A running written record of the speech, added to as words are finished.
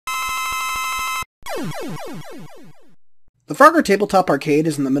The Frogger Tabletop Arcade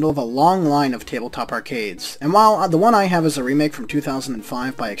is in the middle of a long line of tabletop arcades, and while the one I have is a remake from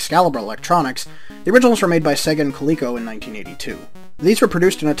 2005 by Excalibur Electronics, the originals were made by Sega and Coleco in 1982. These were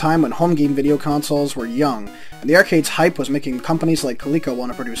produced in a time when home game video consoles were young, and the arcade's hype was making companies like Coleco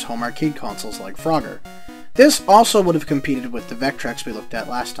want to produce home arcade consoles like Frogger. This also would have competed with the Vectrex we looked at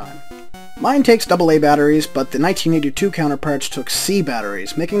last time. Mine takes AA batteries, but the 1982 counterparts took C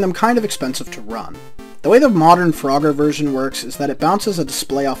batteries, making them kind of expensive to run. The way the modern Frogger version works is that it bounces a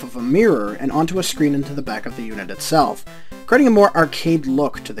display off of a mirror and onto a screen into the back of the unit itself, creating a more arcade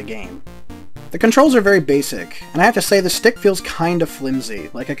look to the game. The controls are very basic, and I have to say the stick feels kinda flimsy,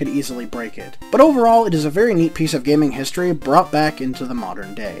 like I could easily break it. But overall, it is a very neat piece of gaming history brought back into the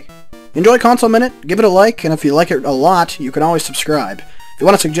modern day. Enjoy Console Minute, give it a like, and if you like it a lot, you can always subscribe. If you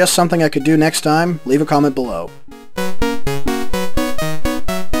want to suggest something I could do next time, leave a comment below.